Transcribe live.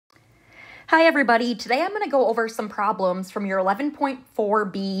Hi everybody, today I'm going to go over some problems from your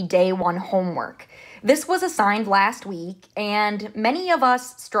 11.4b Day 1 homework. This was assigned last week and many of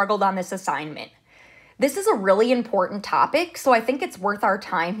us struggled on this assignment. This is a really important topic, so I think it's worth our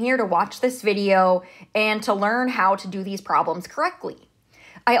time here to watch this video and to learn how to do these problems correctly.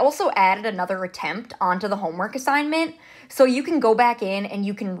 I also added another attempt onto the homework assignment, so you can go back in and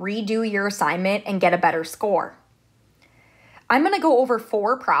you can redo your assignment and get a better score. I'm going to go over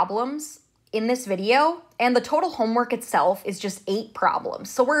 4 problems in this video, and the total homework itself is just 8 problems.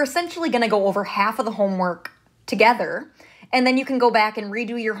 So we're essentially going to go over half of the homework together, and then you can go back and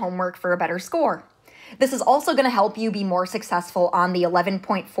redo your homework for a better score. This is also going to help you be more successful on the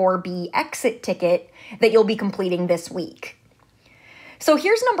 11.4b exit ticket that you'll be completing this week. So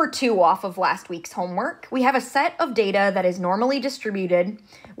here's number 2 off of last week's homework. We have a set of data that is normally distributed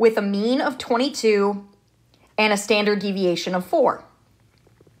with a mean of 22 and a standard deviation of 4.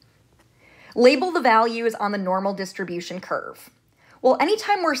 Label the values on the normal distribution curve. Well,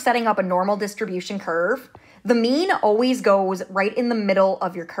 anytime we're setting up a normal distribution curve, the mean always goes right in the middle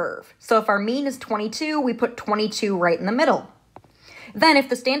of your curve. So if our mean is 22, we put 22 right in the middle. Then if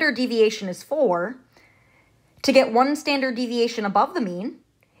the standard deviation is 4, to get one standard deviation above the mean,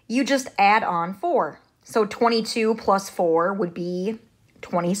 you just add on 4. So 22 plus 4 would be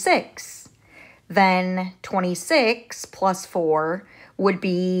 26. Then 26 plus 4 would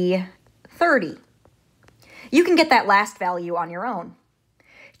be 30. You can get that last value on your own.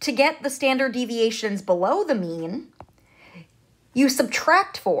 To get the standard deviations below the mean, you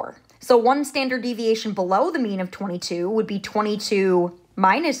subtract 4. So one standard deviation below the mean of 22 would be 22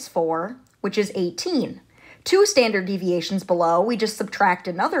 minus 4, which is 18. 2 standard deviations below, we just subtract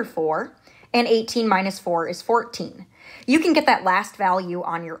another 4, and 18 minus 4 is 14. You can get that last value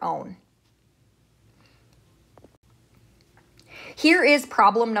on your own. Here is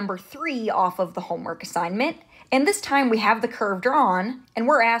problem number 3 off of the homework assignment, and this time we have the curve drawn, and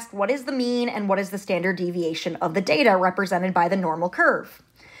we're asked what is the mean and what is the standard deviation of the data represented by the normal curve.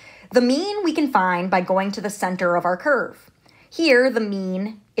 The mean we can find by going to the center of our curve. Here, the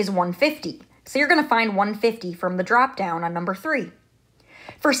mean is 150, so you're going to find 150 from the drop-down on number 3.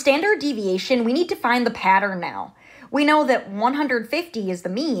 For standard deviation, we need to find the pattern now. We know that 150 is the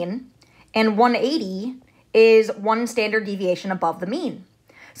mean, and 180 is one standard deviation above the mean.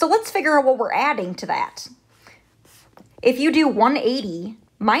 So let's figure out what we're adding to that. If you do 180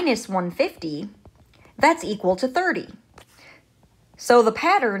 minus 150, that's equal to 30. So the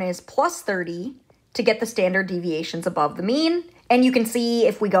pattern is plus 30 to get the standard deviations above the mean. And you can see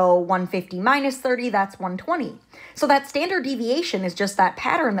if we go 150 minus 30, that's 120. So that standard deviation is just that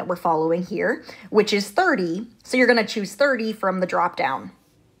pattern that we're following here, which is 30. So you're going to choose 30 from the drop down.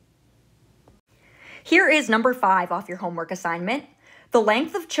 Here is number 5 off your homework assignment. The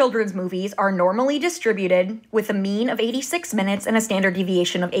length of children's movies are normally distributed with a mean of 86 minutes and a standard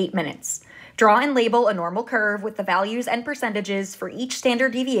deviation of 8 minutes. Draw and label a normal curve with the values and percentages for each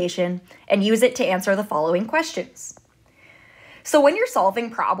standard deviation and use it to answer the following questions. So when you're solving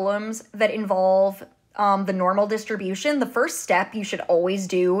problems that involve the normal distribution, the first step you should always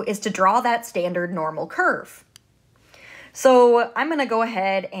do is to draw that standard normal curve. So I'm going to go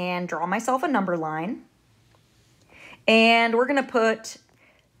ahead and draw myself a number line. And we're going to put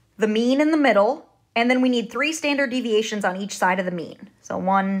the mean in the middle. And then we need 3 standard deviations on each side of the mean. So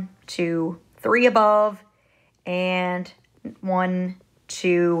 1, 2, 3 above, and 1,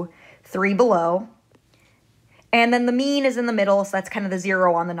 2, 3 below. And then the mean is in the middle, so that's kind of the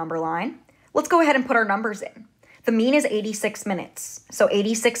 0 on the number line. Let's go ahead and put our numbers in. The mean is 86 minutes. So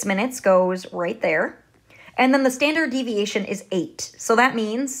 86 minutes goes right there. And then the standard deviation is 8. So that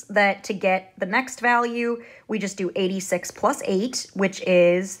means that to get the next value, we just do 86 plus 8, which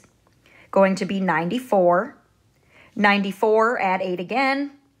is going to be 94. 94, add 8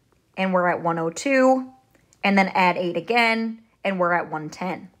 again, and we're at 102. And then add 8 again, and we're at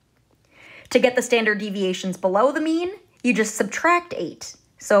 110. To get the standard deviations below the mean, you just subtract 8.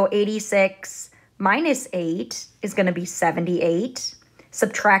 So 86 minus 8 is going to be 78.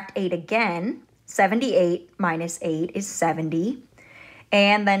 Subtract 8 again. 78 minus 8 is 70.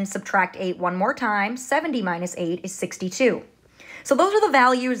 And then subtract 8 one more time. 70 minus 8 is 62. So those are the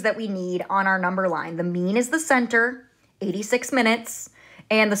values that we need on our number line. The mean is the center, 86 minutes.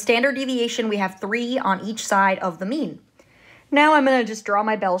 And the standard deviation, we have 3 on each side of the mean. Now I'm going to just draw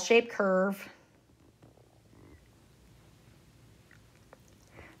my bell-shaped curve.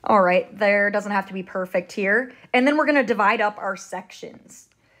 All right, there doesn't have to be perfect here. And then we're going to divide up our sections.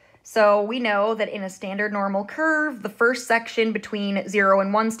 So we know that in a standard normal curve, the first section between 0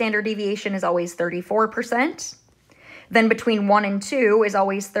 and 1 standard deviation is always 34%. Then between 1 and 2 is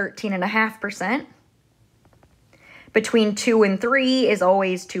always 13.5%. Between 2 and 3 is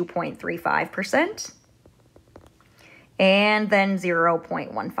always 2.35%. And then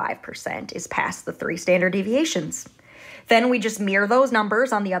 0.15% is past the 3 standard deviations. Then we just mirror those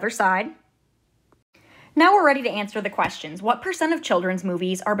numbers on the other side. Now we're ready to answer the questions. What percent of children's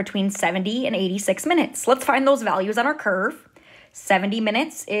movies are between 70 and 86 minutes? Let's find those values on our curve. 70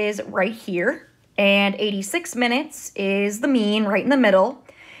 minutes is right here, and 86 minutes is the mean right in the middle.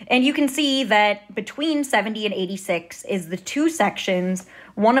 And you can see that between 70 and 86 is the 2 sections.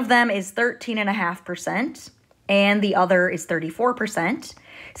 One of them is 13.5%, and the other is 34%.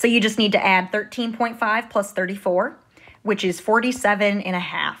 So you just need to add 13.5 plus 34, which is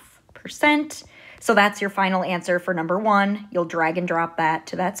 47.5%. So that's your final answer for number 1. You'll drag and drop that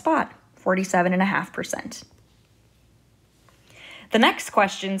to that spot, 47.5%. The next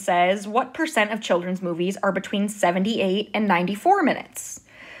question says, what percent of children's movies are between 78 and 94 minutes?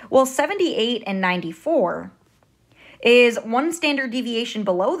 Well, 78 and 94 is 1 standard deviation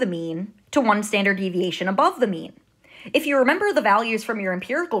below the mean to 1 standard deviation above the mean. If you remember the values from your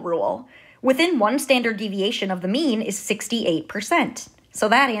empirical rule, within 1 standard deviation of the mean is 68%. So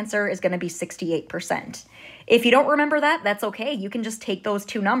that answer is going to be 68%. If you don't remember that, that's okay. You can just take those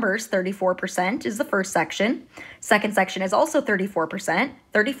 2 numbers. 34% is the first section. Second section is also 34%.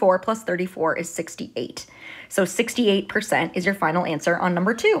 34 plus 34 is 68. So 68% is your final answer on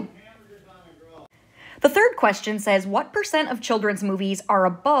number 2. The third question says, what percent of children's movies are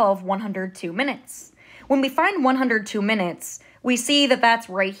above 102 minutes? When we find 102 minutes, we see that that's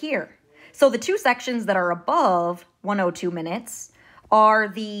right here. So the 2 sections that are above 102 minutes are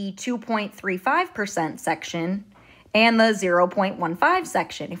the 2.35% section and the 0.15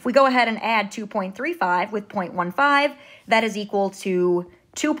 section. If we go ahead and add 2.35 with 0.15, that is equal to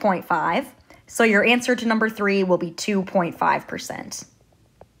 2.5. So your answer to number 3 will be 2.5%.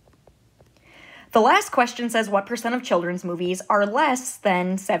 The last question says, what percent of children's movies are less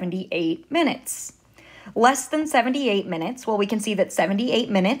than 78 minutes? Less than 78 minutes, well, we can see that 78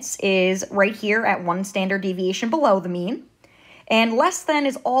 minutes is right here at 1 standard deviation below the mean. And less than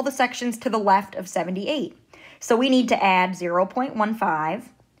is all the sections to the left of 78. So we need to add 0.15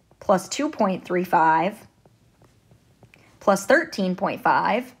 plus 2.35 plus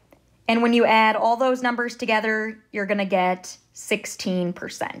 13.5. And when you add all those numbers together, you're going to get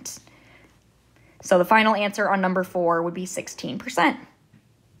 16%. So the final answer on number 4 would be 16%.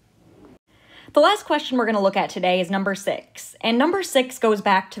 The last question we're going to look at today is number 6. And number 6 goes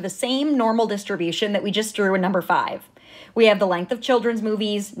back to the same normal distribution that we just drew in number 5. We have the length of children's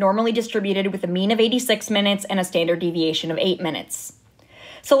movies normally distributed with a mean of 86 minutes and a standard deviation of 8 minutes.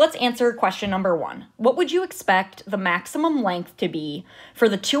 So let's answer question number 1. What would you expect the maximum length to be for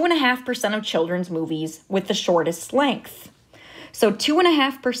the 2.5% of children's movies with the shortest length? So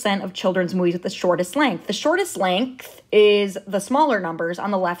 2.5% of children's movies with the shortest length. The shortest length is the smaller numbers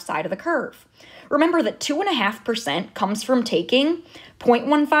on the left side of the curve. Remember that 2.5% comes from taking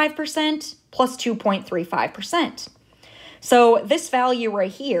 0.15% plus 2.35%. So this value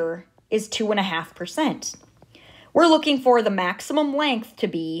right here is 2.5%. We're looking for the maximum length to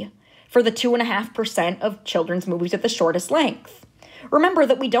be for the 2.5% of children's movies at the shortest length. Remember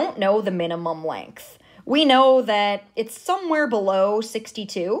that we don't know the minimum length. We know that it's somewhere below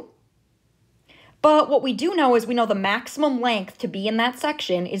 62. But what we do know is we know the maximum length to be in that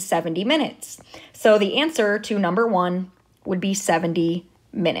section is 70 minutes. So the answer to number 1 would be 70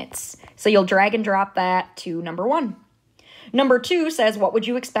 minutes. So you'll drag and drop that to number 1. Number 2 says, what would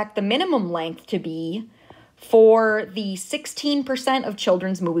you expect the minimum length to be for the 16% of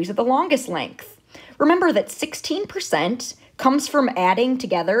children's movies at the longest length? Remember that 16% comes from adding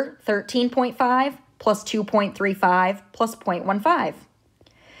together 13.5 plus 2.35 plus 0.15.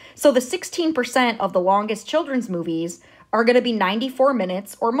 So the 16% of the longest children's movies are going to be 94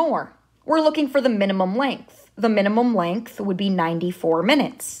 minutes or more. We're looking for the minimum length. The minimum length would be 94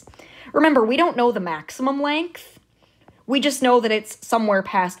 minutes. Remember, we don't know the maximum length. We just know that it's somewhere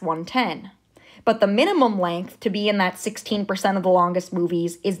past 110. But the minimum length to be in that 16% of the longest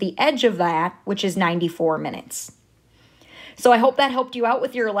movies is the edge of that, which is 94 minutes. So I hope that helped you out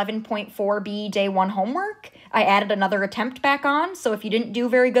with your 11.4B Day 1 homework. I added another attempt back on, so if you didn't do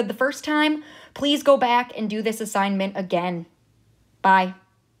very good the first time, please go back and do this assignment again. Bye.